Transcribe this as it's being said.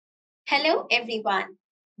Hello, everyone.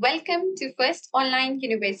 Welcome to First Online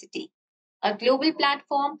University, a global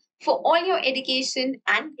platform for all your education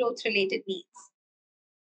and growth related needs.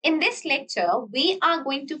 In this lecture, we are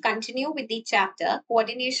going to continue with the chapter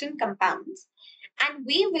Coordination Compounds, and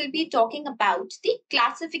we will be talking about the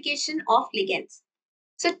classification of ligands.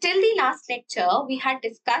 So, till the last lecture, we had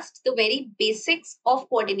discussed the very basics of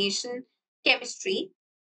coordination chemistry.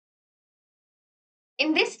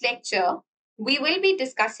 In this lecture, we will be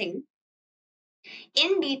discussing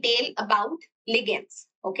in detail about ligands.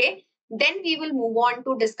 Okay. Then we will move on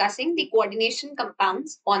to discussing the coordination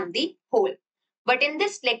compounds on the whole. But in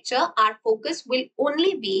this lecture, our focus will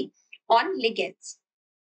only be on ligands.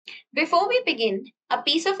 Before we begin, a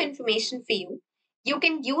piece of information for you. You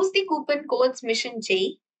can use the coupon codes Mission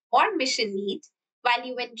J or Mission NEET while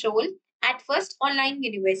you enroll at First Online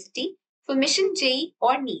University for Mission J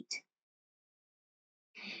or NEET.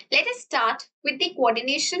 Let us start with the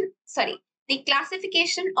the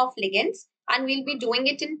classification of ligands, and we'll be doing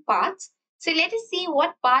it in parts. So let us see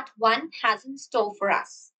what part 1 has in store for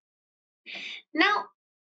us. Now,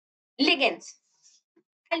 ligands.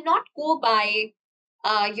 I'll not go by,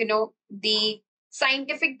 the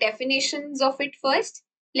scientific definitions of it first.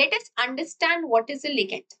 Let us understand what is a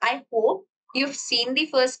ligand. I hope you've seen the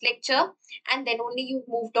first lecture and then only you've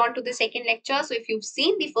moved on to the second lecture. So if you've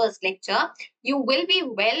seen the first lecture, you will be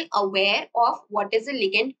well aware of what is a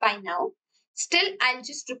ligand by now. Still, I'll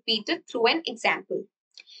just repeat it through an example.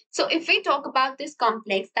 So if we talk about this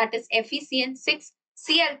complex, that is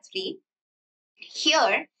FeCN6Cl3,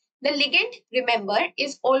 here the ligand, remember,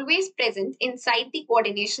 is always present inside the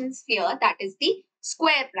coordination sphere, that is the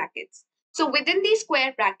square brackets. So within these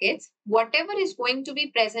square brackets, whatever is going to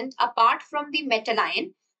be present apart from the metal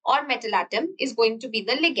ion or metal atom is going to be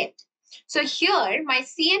the ligand. So here my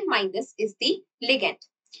Cn minus is the ligand.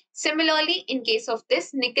 Similarly, in case of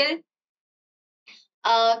this nickel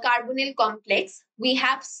carbonyl complex, we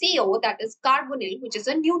have CO, that is carbonyl, which is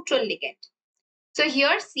a neutral ligand. So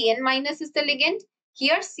here Cn minus is the ligand,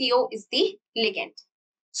 here CO is the ligand.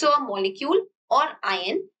 So a molecule or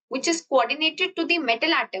ion which is coordinated to the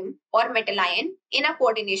metal atom or metal ion in a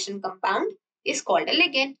coordination compound is called a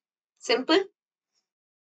ligand. Simple.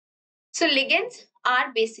 So ligands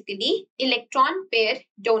are basically electron pair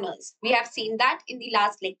donors. We have seen that in the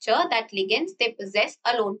last lecture that ligands, they possess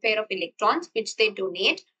a lone pair of electrons which they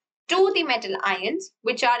donate to the metal ions,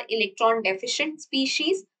 which are electron deficient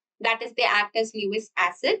species. That is, they act as Lewis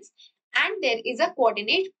acids, and there is a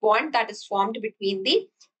coordinate bond that is formed between the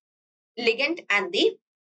ligand and the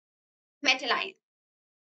metal ion.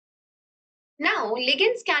 Now,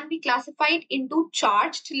 ligands can be classified into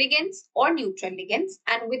charged ligands or neutral ligands,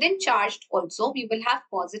 and within charged also we will have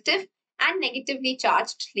positive and negatively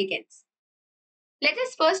charged ligands. Let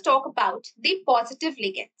us first talk about the positive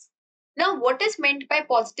ligands. Now, what is meant by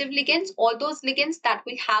positive ligands? All those ligands that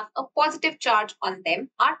will have a positive charge on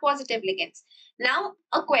them are positive ligands. Now,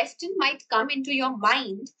 a question might come into your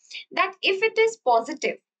mind that if it is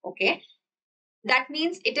positive, okay, that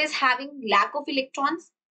means it is having lack of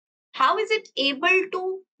electrons. How is it able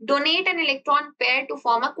to donate an electron pair to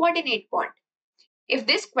form a coordinate bond? If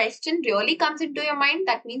this question really comes into your mind,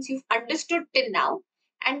 that means you've understood till now.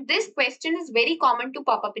 And this question is very common to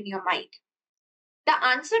pop up in your mind. The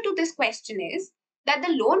answer to this question is that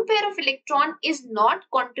the lone pair of electron is not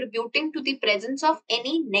contributing to the presence of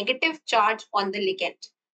any negative charge on the ligand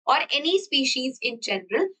or any species in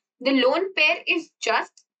general. The lone pair is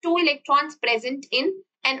just 2 electrons present in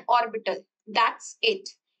an orbital. That's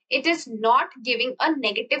it. It is not giving a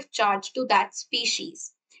negative charge to that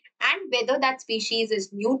species. And whether that species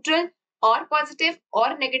is neutral or positive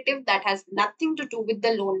or negative, that has nothing to do with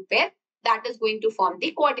the lone pair. That is going to form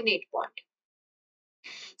the coordinate bond.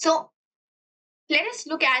 So let us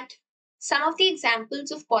look at some of the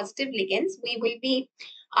examples of positive ligands.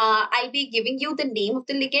 I'll be giving you the name of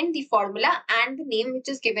the ligand, the formula, and the name which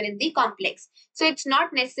is given in the complex. So it's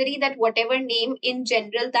not necessary that whatever name in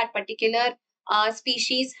general that particular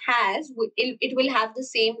species has, it will have the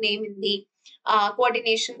same name in the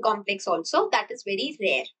coordination complex also. That is very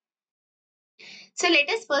rare. So let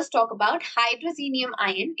us first talk about hydrazinium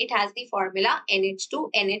ion. It has the formula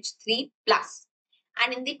NH2NH3+.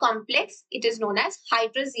 And in the complex, it is known as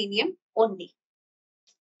hydrazinium only.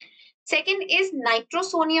 Second is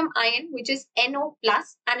nitrosonium ion, which is NO+,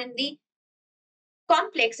 and in the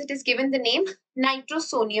complex, it is given the name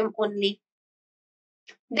nitrosonium only.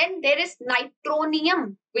 Then there is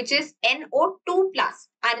nitronium, which is NO2+,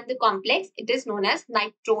 and in the complex, it is known as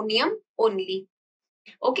nitronium only.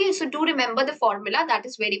 Okay, so do remember the formula. That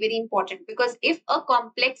is very, very important, because if a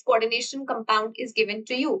complex coordination compound is given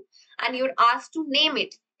to you and you're asked to name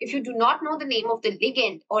it, if you do not know the name of the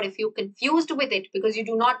ligand, or if you're confused with it because you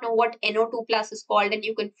do not know what NO2 plus is called and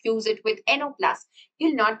you confuse it with NO plus,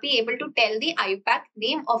 you'll not be able to tell the IUPAC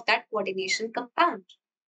name of that coordination compound.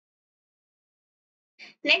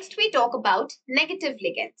 Next, we talk about negative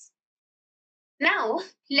ligands. Now,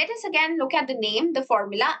 let us again look at the name, the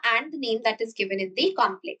formula, and the name that is given in the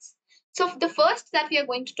complex. So, the first that we are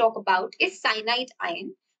going to talk about is cyanide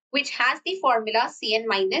ion, which has the formula Cn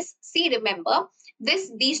minus. See, remember,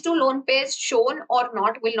 these two lone pairs shown or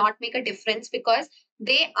not will not make a difference because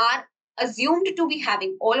they are assumed to be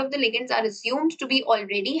having, all of the ligands are assumed to be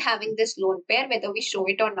already having this lone pair, whether we show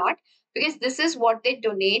it or not, because this is what they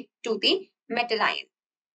donate to the metal ion.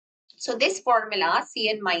 So, this formula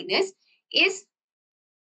Cn minus is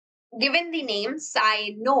given the name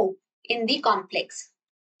cyano in the complex.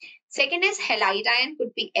 Second is halide ion,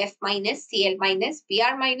 could be F minus, Cl minus,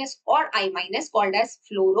 Br minus, or I minus, called as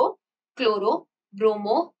fluoro, chloro,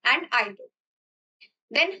 bromo, and iodine.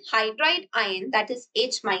 Then hydride ion, that is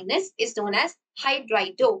H minus, is known as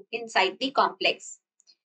hydrido inside the complex.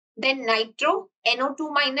 Then nitro,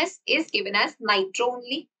 NO2 minus, is given as nitro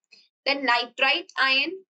only. Then nitrite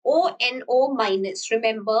ion, ONO minus.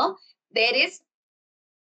 Remember, there is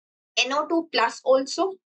NO2 plus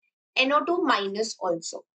also, NO2 minus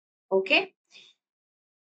also. Okay.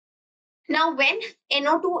 Now, when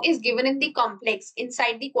NO2 is given in the complex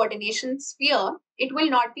inside the coordination sphere, it will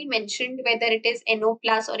not be mentioned whether it is NO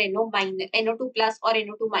plus or NO minus, NO2 plus or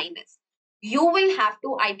NO2 minus. You will have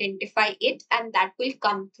to identify it, and that will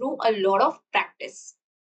come through a lot of practice.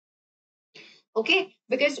 Okay,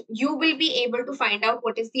 because you will be able to find out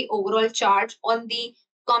what is the overall charge on the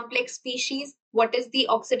complex species, what is the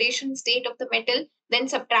oxidation state of the metal, then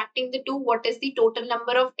subtracting the two, what is the total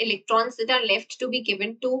number of electrons that are left to be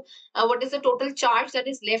given to, what is the total charge that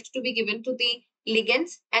is left to be given to the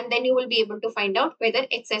ligands, and then you will be able to find out whether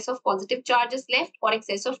excess of positive charge is left or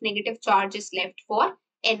excess of negative charge is left for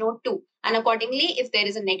NO2. And accordingly, if there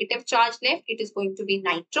is a negative charge left, it is going to be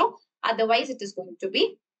nitro, otherwise it is going to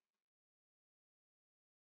be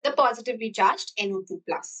the positively charged NO2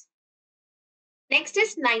 plus. Next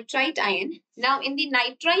is nitrite ion. Now in the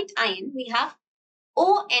nitrite ion, we have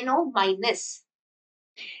ONO minus.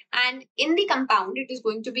 And in the compound, it is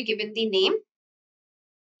going to be given the name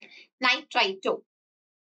nitrito.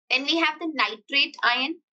 Then we have the nitrate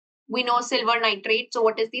ion. We know silver nitrate. So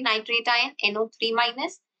what is the nitrate ion? NO3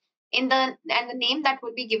 minus. And the name that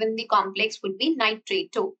would be given the complex would be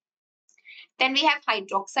nitrato. Then we have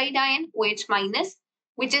hydroxide ion, OH minus,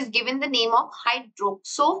 which is given the name of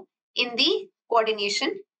hydroxo in the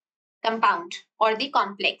coordination compound or the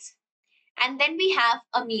complex. And then we have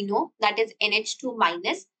amino, that is NH2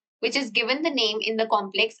 minus, which is given the name in the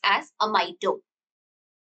complex as amido.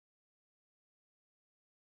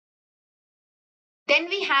 Then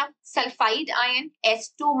we have sulfide ion,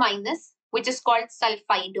 S2 minus, which is called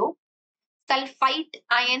sulfido. Sulfite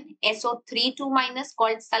ion, SO3 2 minus,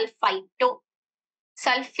 called sulfito.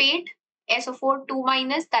 Sulfate, SO4 2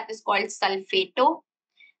 minus, that is called sulfato.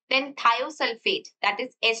 Then thiosulfate, that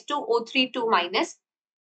is S2O3 2 minus,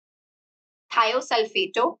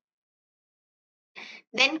 thiosulfato.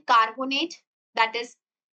 Then carbonate, that is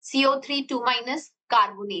CO3 2 minus,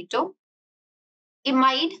 carbonato.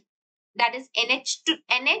 Imide, that is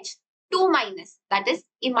NH2 minus, that is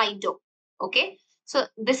imido. Okay. So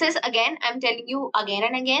this is, again, I'm telling you again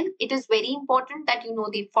and again, it is very important that you know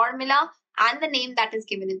the formula and the name that is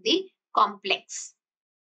given in the complex.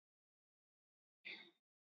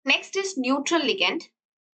 Next is neutral ligand.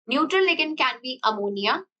 Neutral ligand can be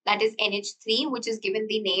ammonia, that is NH3, which is given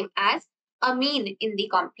the name as amine in the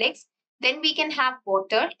complex. Then we can have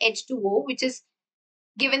water, H2O, which is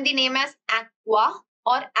given the name as aqua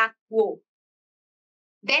or aquo.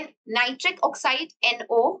 Then nitric oxide,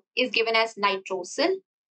 NO, is given as nitrosyl.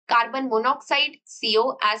 Carbon monoxide,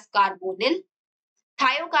 CO, as carbonyl.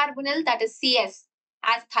 Thiocarbonyl, that is CS,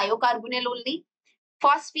 as thiocarbonyl only.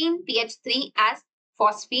 Phosphine, PH3, as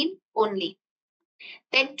phosphine only.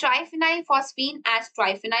 Then triphenyl phosphine as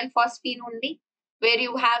triphenyl phosphine only, where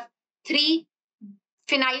you have 3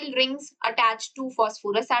 phenyl rings attached to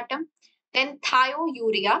phosphorus atom. Then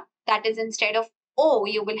thiourea, that is instead of O,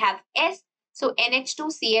 you will have S. So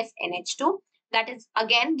NH2CSNH2, that is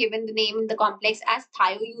again given the name in the complex as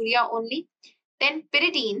thiourea only. Then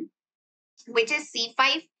pyridine, which is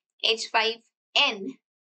C5H5N,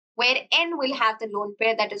 where N will have the lone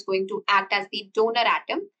pair that is going to act as the donor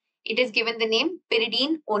atom. It is given the name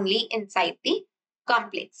pyridine only inside the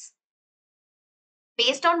complex.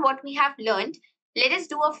 Based on what we have learned, let us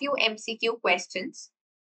do a few MCQ questions.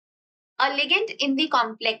 A ligand in the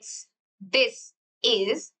complex, this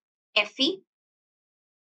is Fe.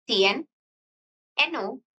 CN,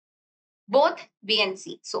 NO, both B and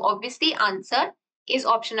C. So obviously answer is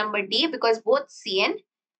option number D because both CN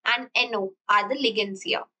and NO are the ligands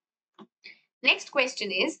here. Next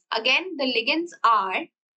question is, again the ligands are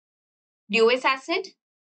Lewis acid,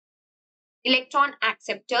 electron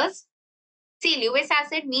acceptors. See, Lewis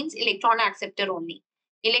acid means electron acceptor only.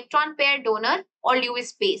 Electron pair donor or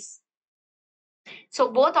Lewis base.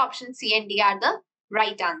 So both options C and D are the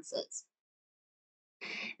right answers.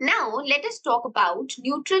 Now let us talk about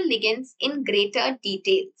neutral ligands in greater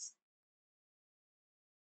details.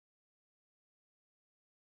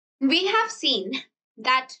 We have seen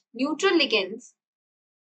that neutral ligands,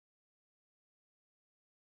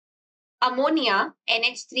 ammonia,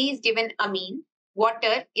 NH3 is given amine,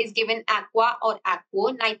 water is given aqua or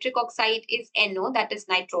aquo, nitric oxide is NO, that is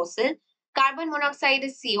nitrosyl, carbon monoxide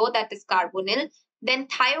is CO, that is carbonyl, then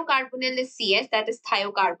thiocarbonyl is CS, that is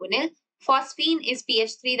thiocarbonyl, phosphine is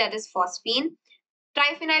PH3, that is phosphine,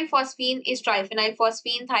 triphenylphosphine is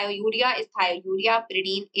triphenylphosphine, thiourea is thiourea,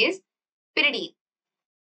 pyridine is pyridine.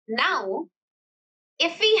 Now,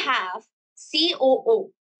 if we have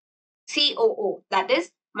COO, that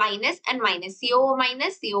is minus and minus, COO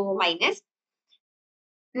minus, COO minus.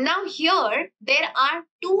 Now here, there are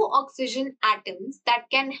two oxygen atoms that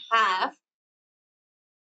can have,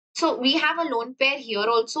 so we have a lone pair here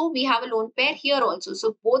also, we have a lone pair here also.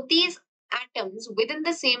 So both these atoms within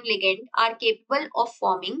the same ligand are capable of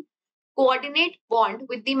forming coordinate bond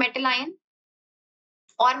with the metal ion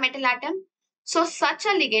or metal atom. So such a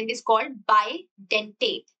ligand is called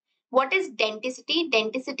bidentate. What is denticity?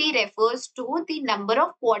 Denticity refers to the number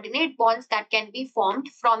of coordinate bonds that can be formed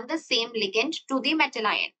from the same ligand to the metal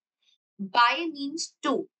ion. Bi means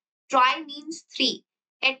 2, tri means 3,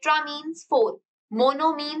 tetra means 4,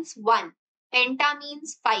 mono means 1, penta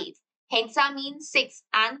means 5, hexa means 6,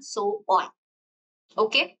 and so on.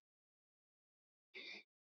 Okay.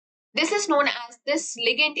 This is known as, this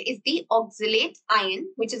ligand is the oxalate ion,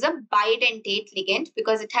 which is a bidentate ligand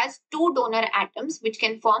because it has two donor atoms which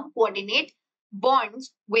can form coordinate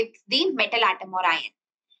bonds with the metal atom or ion.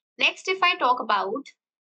 Next, if I talk about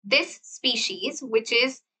this species, which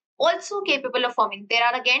is also capable of forming, there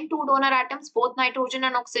are again two donor atoms, both nitrogen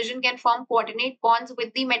and oxygen can form coordinate bonds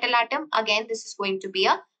with the metal atom. Again, this is going to be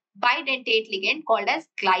a bidentate ligand called as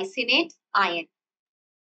glycinate ion.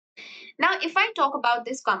 Now, if I talk about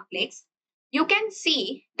this complex, you can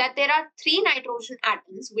see that there are three nitrogen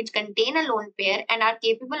atoms which contain a lone pair and are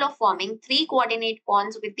capable of forming three coordinate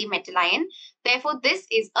bonds with the metal ion. Therefore, this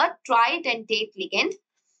is a tridentate ligand.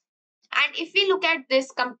 And if we look at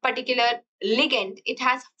this particular ligand, it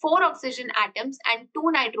has 4 oxygen atoms and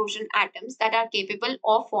 2 nitrogen atoms that are capable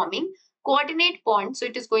of forming coordinate bonds. So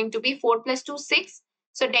it is going to be 4 plus 2, 6.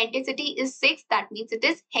 So denticity is 6. That means it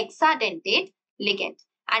is hexadentate ligand.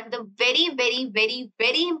 And the very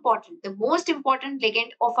important, the most important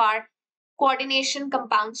ligand of our coordination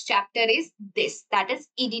compounds chapter is this, that is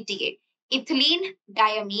EDTA, ethylene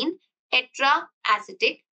diamine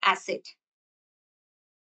tetraacetic acid.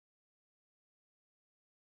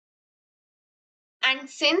 And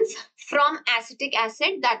since from acetic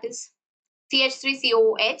acid, that is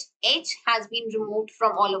CH3COOH, H has been removed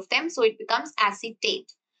from all of them, so it becomes acetate.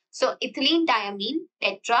 So ethylene diamine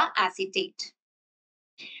tetraacetate.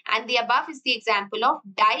 And the above is the example of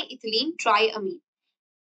diethylene triamine.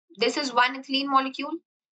 This is one ethylene molecule.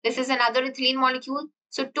 This is another ethylene molecule.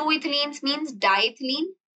 So 2 ethylenes means diethylene.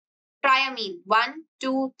 Triamine, 1,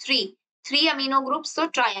 2, 3. 3 amino groups, so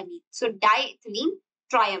triamine. So diethylene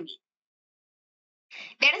triamine.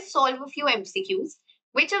 Let us solve a few MCQs.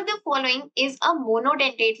 Which of the following is a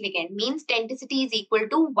monodentate ligand? Means denticity is equal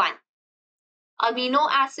to 1. Amino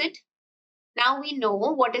acid. Now we know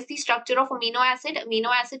what is the structure of amino acid. Amino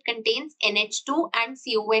acid contains NH2 and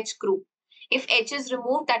COH group. If H is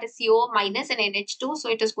removed, that is CO minus and NH2. So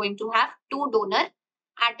it is going to have 2 donor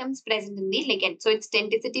atoms present in the ligand. So its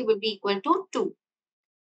denticity will be equal to 2.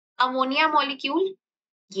 Ammonia molecule?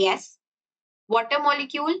 Yes. Water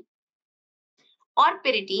molecule? Or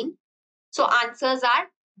pyridine? So answers are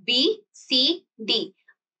B, C, D.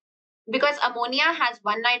 Because ammonia has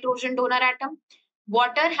 1 nitrogen donor atom,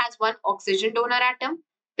 water has 1 oxygen donor atom,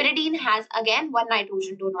 pyridine has again 1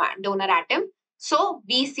 nitrogen donor atom. So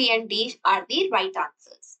B, C and D are the right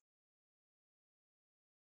answers.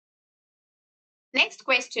 Next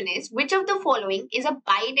question is, which of the following is a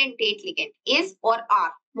bidentate ligand? Is or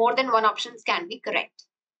are? More than one options can be correct.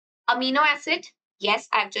 Amino acid? Yes,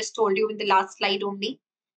 I've just told you in the last slide only.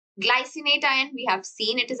 Glycinate ion, we have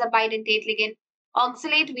seen it is a bidentate ligand.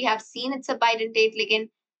 Oxalate, we have seen it's a bidentate ligand.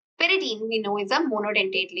 Pyridine, we know is a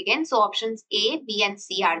monodentate ligand. So options A, B and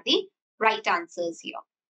C are the right answers here.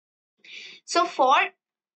 So for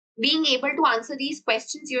being able to answer these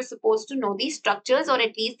questions, you're supposed to know these structures or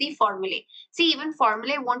at least the formulae. See, even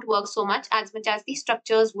formulae won't work so much as the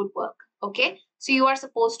structures would work. Okay, so you are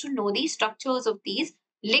supposed to know the structures of these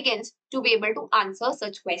ligands to be able to answer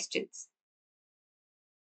such questions.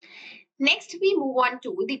 Next, we move on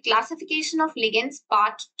to the classification of ligands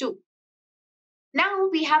part 2. Now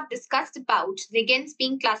we have discussed about ligands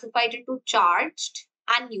being classified into charged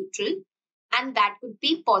and neutral, and that could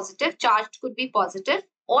be positive. Charged could be positive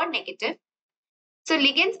or negative. So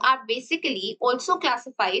ligands are basically also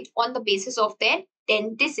classified on the basis of their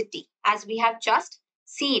denticity, as we have just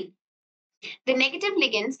seen. The negative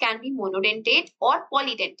ligands can be monodentate or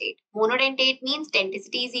polydentate. Monodentate means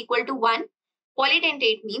denticity is equal to 1.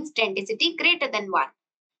 Polydentate means denticity greater than 1.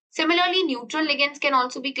 Similarly, neutral ligands can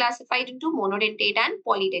also be classified into monodentate and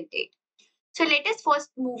polydentate. So let us first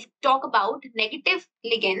talk about negative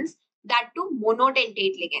ligands, that too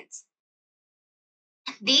monodentate ligands.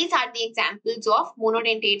 These are the examples of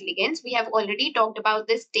monodentate ligands. We have already talked about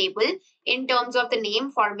this table in terms of the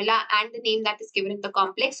name, formula, and the name that is given in the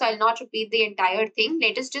complex. So I'll not repeat the entire thing.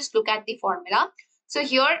 Let us just look at the formula. So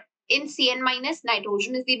here in Cn minus,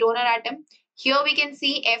 nitrogen is the donor atom. Here we can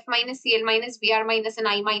see F minus, Cl minus, Br minus, and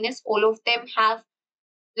I minus. All of them have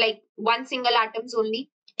like one single atoms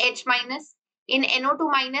only. H minus. In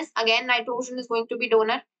NO2 minus, again nitrogen is going to be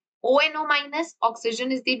donor. ONO minus,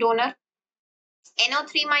 oxygen is the donor.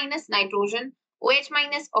 NO3 minus nitrogen, OH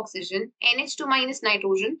minus oxygen, NH2 minus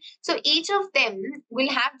nitrogen. So each of them will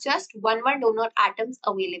have just one donor atoms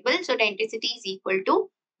available. So denticity is equal to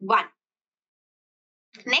 1.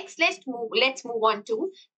 Next, let's move on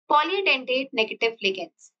to polydentate negative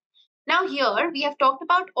ligands. Now here we have talked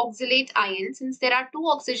about oxalate ion. Since there are 2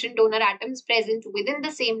 oxygen donor atoms present within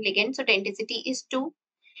the same ligand, so denticity is 2.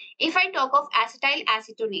 If I talk of acetyl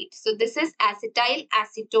acetonate, so this is acetyl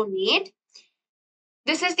acetonate.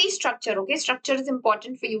 This is the structure, okay? Structure is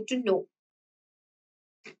important for you to know.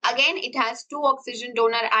 Again, it has 2 oxygen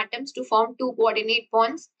donor atoms to form 2 coordinate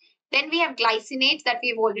bonds. Then we have glycinate that we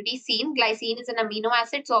have already seen. Glycine is an amino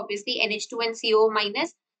acid, so obviously NH2 and CO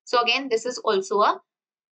minus. So again, this is also a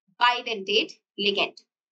bidentate ligand.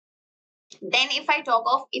 Then if I talk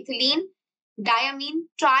of ethylene diamine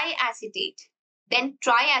triacetate, then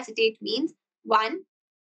triacetate means 1,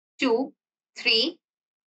 2, 3,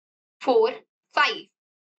 4, 5.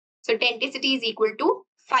 So denticity is equal to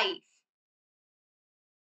 5.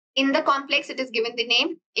 In the complex, it is given the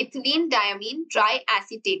name ethylene diamine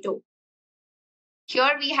triacetato.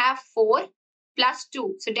 Here we have 4 plus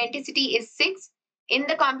 2. So denticity is 6. In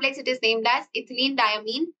the complex, it is named as ethylene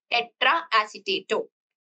diamine tetraacetato.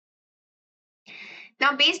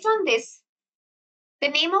 Now, based on this, the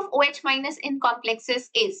name of OH minus in complexes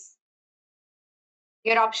is,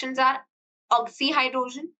 your options are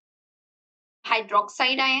oxyhydrogen,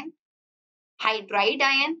 hydroxide ion, hydride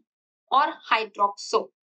ion, or hydroxo.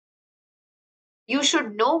 You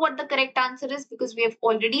should know what the correct answer is because we have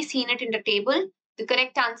already seen it in the table. The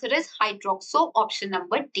correct answer is hydroxo, option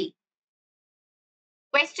number D.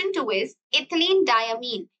 Question 2 is ethylene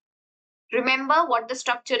diamine. Remember what the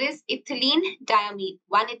structure is. Ethylene diamine.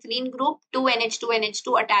 1 ethylene group, 2 NH2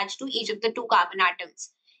 NH2 attached to each of the 2 carbon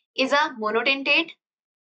atoms. Is a monodentate.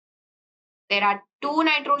 There are 2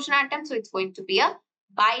 nitrogen atoms, so it's going to be a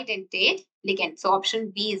bidentate ligand. So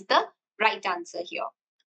option B is the right answer here.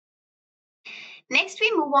 Next,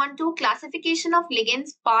 we move on to classification of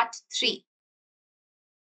ligands part 3.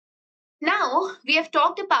 Now, we have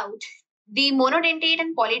talked about the monodentate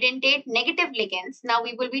and polydentate negative ligands. Now,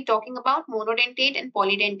 we will be talking about monodentate and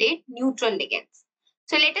polydentate neutral ligands.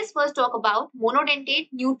 So, let us first talk about monodentate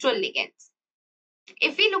neutral ligands.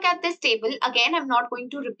 If we look at this table, again, I'm not going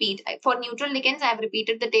to repeat. For neutral ligands, I have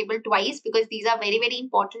repeated the table twice because these are very, very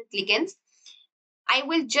important ligands. I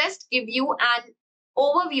will just give you an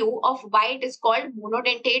overview of why it is called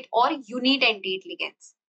monodentate or unidentate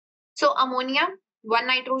ligands. So ammonia, 1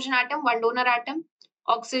 nitrogen atom, 1 donor atom,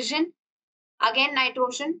 oxygen, again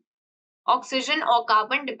nitrogen, oxygen or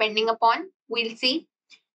carbon depending upon, we'll see.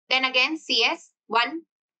 Then again CS, 1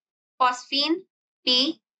 phosphine,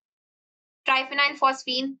 P, triphenyl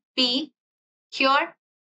phosphine, P. Here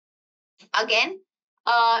again,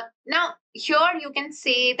 now here you can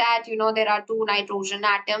say that there are 2 nitrogen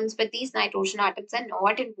atoms, but these nitrogen atoms are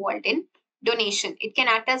not involved in donation. It can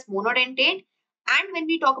act as monodentate. And when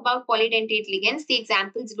we talk about polydentate ligands, the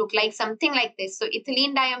examples look like something like this. So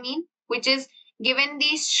ethylene diamine, which is given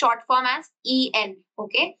the short form as EN.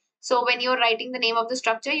 Okay. So when you're writing the name of the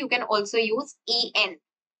structure, you can also use EN.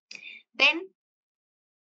 Then,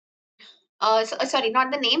 sorry,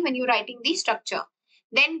 not the name, when you're writing the structure.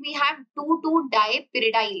 Then we have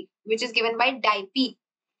 2,2-dipyridyl, which is given by dip.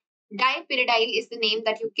 Dipyridyl is the name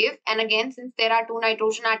that you give. And again, since there are 2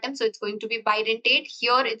 nitrogen atoms, so it's going to be bidentate.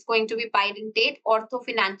 Here, it's going to be bidentate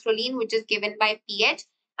orthophenanthroline, which is given by pH.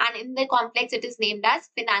 And in the complex, it is named as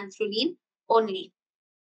phenanthroline only.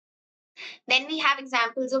 Then we have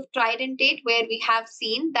examples of tridentate, where we have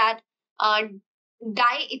seen that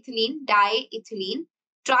diethylene,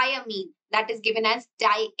 triamine, that is given as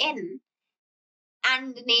di-N,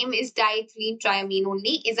 and the name is diethylene triamine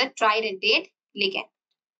only, is a tridentate ligand.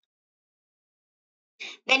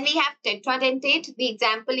 Then we have tetradentate. The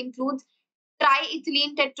example includes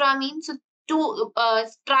triethylene tetramine. So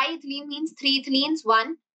triethylene means 3 ethylenes,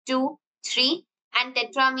 1, 2, 3, and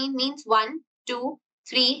tetramine means 1, 2,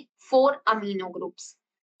 3, 4 amino groups.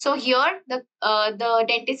 So here the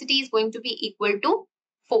denticity is going to be equal to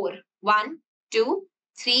 4. 1, 2,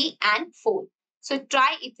 3, and 4. So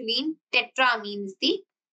triethylene tetramine is the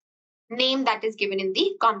name that is given in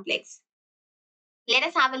the complex. Let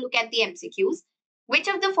us have a look at the MCQs. Which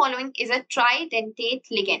of the following is a tridentate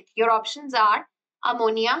ligand? Your options are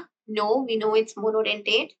ammonia. No, we know it's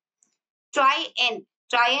monodentate. Tri-N.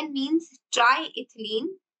 Tri-N means triethylene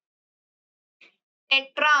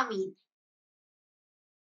tetramine.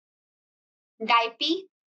 Dipe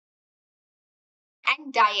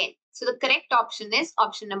and di-N. So the correct option is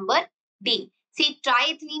option number D. See,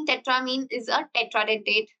 triethylene tetramine is a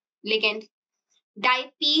tetradentate ligand.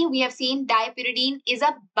 Dipe, we have seen dipyridine is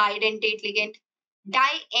a bidentate ligand.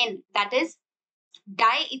 Di-N, that is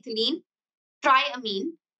diethylene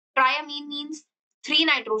triamine. Triamine means 3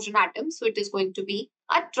 nitrogen atoms, so it is going to be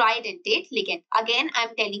a tridentate ligand. Again,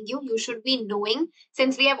 I'm telling you, you should be knowing,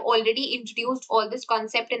 since we have already introduced all this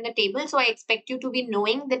concept in the table, so I expect you to be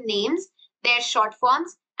knowing the names, their short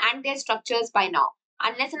forms, and their structures by now.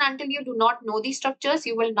 Unless and until you do not know these structures,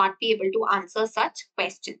 you will not be able to answer such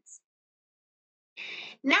questions.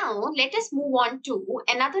 Now, let us move on to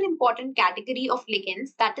another important category of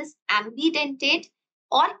ligands, that is ambidentate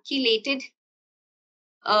or chelated,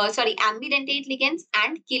 ambidentate ligands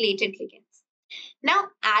and chelated ligands.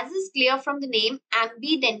 Now, as is clear from the name,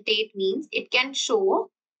 ambidentate means it can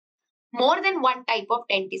show more than one type of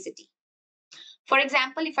denticity. For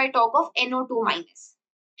example, if I talk of NO2 minus.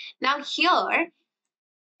 Now here,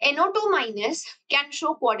 NO2 minus can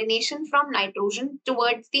show coordination from nitrogen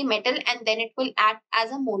towards the metal, and then it will act as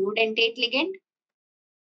a monodentate ligand,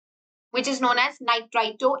 which is known as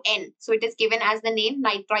nitrito N. So it is given as the name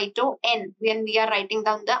nitrito N when we are writing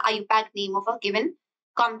down the IUPAC name of a given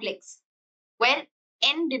complex, where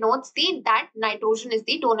N denotes that nitrogen is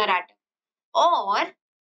the donor atom. Or,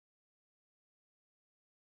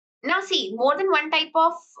 now see, more than one type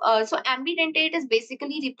of, so ambidentate is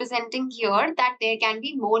basically representing here that there can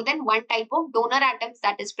be more than one type of donor atoms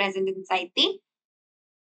that is present inside the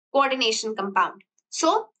coordination compound.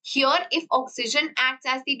 So here, if oxygen acts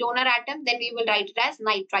as the donor atom, then we will write it as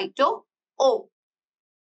nitrito O.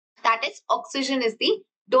 That is, oxygen is the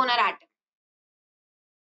donor atom.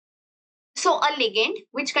 So a ligand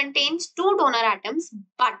which contains 2 donor atoms,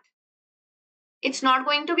 but it's not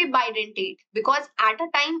going to be bidentate, because at a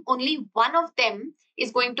time only one of them is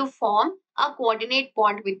going to form a coordinate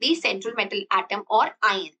bond with the central metal atom or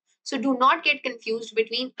ion. So do not get confused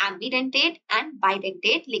between ambidentate and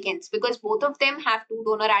bidentate ligands, because both of them have 2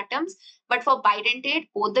 donor atoms. But for bidentate,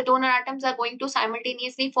 both the donor atoms are going to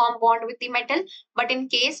simultaneously form bond with the metal. But in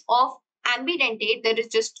case of ambidentate, there is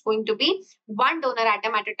just going to be one donor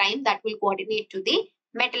atom at a time that will coordinate to the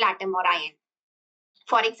metal atom or ion.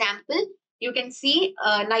 For example, you can see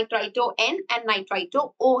nitrito N and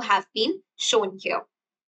nitrito O have been shown here.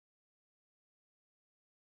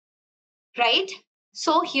 Right?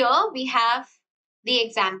 So here we have the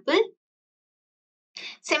example.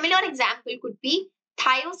 Similar example could be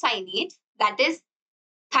thiocyanate, that is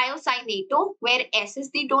thiocyanato, where S is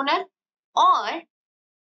the donor, or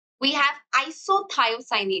we have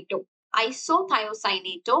isothiocyanato,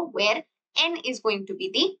 where N is going to be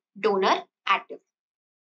the donor atom.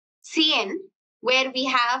 CN, where we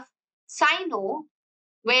have cyano,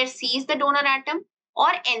 where C is the donor atom,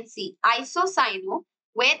 or NC, isocyano,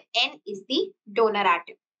 where N is the donor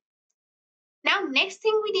atom. Now, next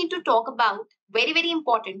thing we need to talk about, very, very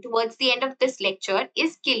important towards the end of this lecture,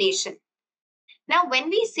 is chelation. Now, when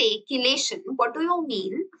we say chelation, what do you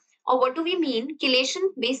mean, or what do we mean?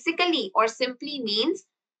 Chelation basically or simply means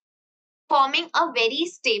forming a very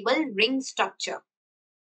stable ring structure.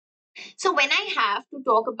 So when I have to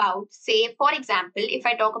talk about, say, for example, if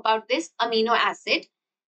I talk about this amino acid,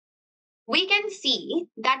 we can see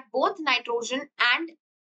that both nitrogen and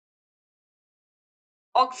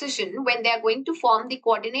oxygen, when they are going to form the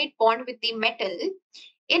coordinate bond with the metal,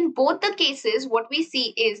 in both the cases, what we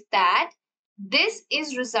see is that this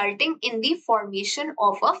is resulting in the formation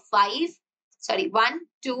of a 1,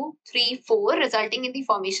 2, 3, 4, resulting in the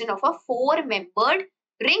formation of a 4-membered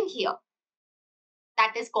ring here.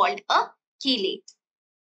 That is called a chelate,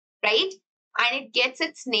 right? And it gets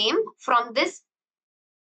its name from this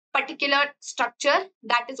particular structure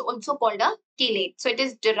that is also called a chelate. So it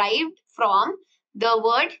is derived from the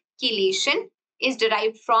word chelation, is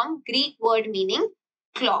derived from Greek word meaning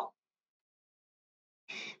claw.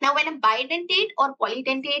 Now, when a bidentate or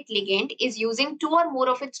polydentate ligand is using 2 or more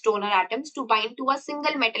of its donor atoms to bind to a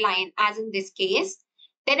single metal ion, as in this case,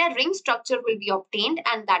 then a ring structure will be obtained,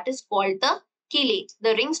 and that is called the chelate.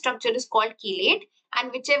 The ring structure is called chelate,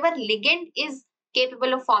 and whichever ligand is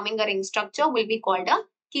capable of forming a ring structure will be called a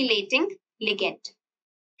chelating ligand.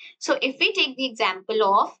 So, if we take the example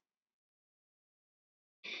of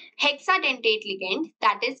hexadentate ligand,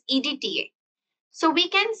 that is EDTA. So we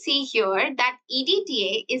can see here that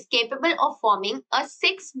EDTA is capable of forming a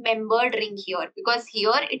 6-membered ring here, because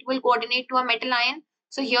here it will coordinate to a metal ion.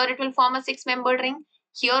 So here it will form a 6-membered ring.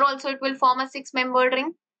 Here also it will form a 6-membered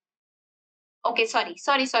ring. Okay, sorry.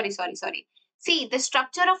 See, the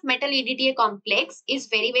structure of metal EDTA complex is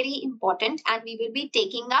very, very important, and we will be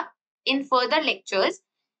taking up in further lectures.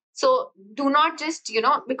 So do not just,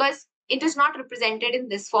 because it is not represented in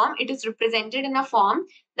this form. It is represented in a form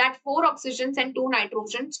that 4 oxygens and 2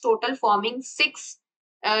 nitrogens, total forming 6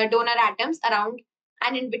 donor atoms around,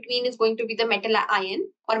 and in between is going to be the metal ion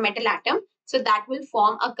or metal atom. So that will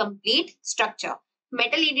form a complete structure.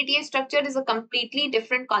 Metal EDTA structure is a completely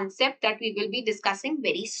different concept that we will be discussing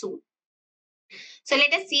very soon. So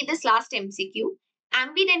let us see this last MCQ.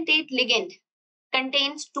 Ambidentate ligand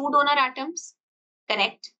contains 2 donor atoms.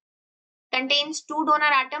 Correct. Contains 2 donor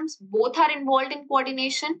atoms, both are involved in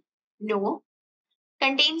coordination? No.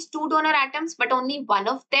 Contains 2 donor atoms, but only one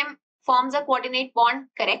of them forms a coordinate bond?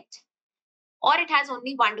 Correct. Or it has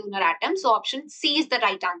only 1 donor atom, so option C is the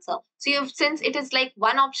right answer. So since it is like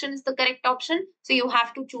one option is the correct option, so you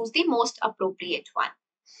have to choose the most appropriate one.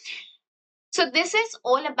 So this is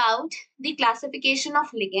all about the classification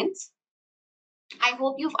of ligands. I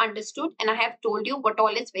hope you've understood, and I have told you what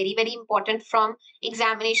all is very, very important from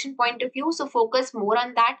examination point of view. So focus more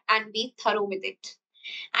on that and be thorough with it.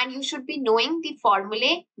 And you should be knowing the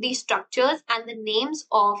formulae, the structures, and the names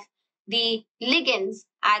of the ligands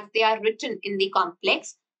as they are written in the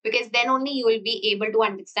complex, because then only you will be able to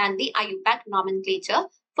understand the IUPAC nomenclature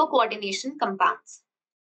for coordination compounds.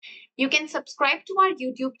 You can subscribe to our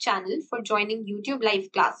YouTube channel for joining YouTube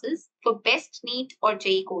live classes for best NEET or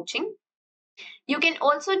JEE coaching. You can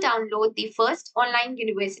also download the First Online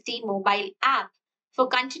University mobile app for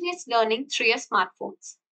continuous learning through your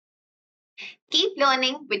smartphones. Keep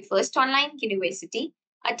learning with First Online University,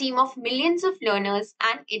 a team of millions of learners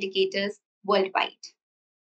and educators worldwide.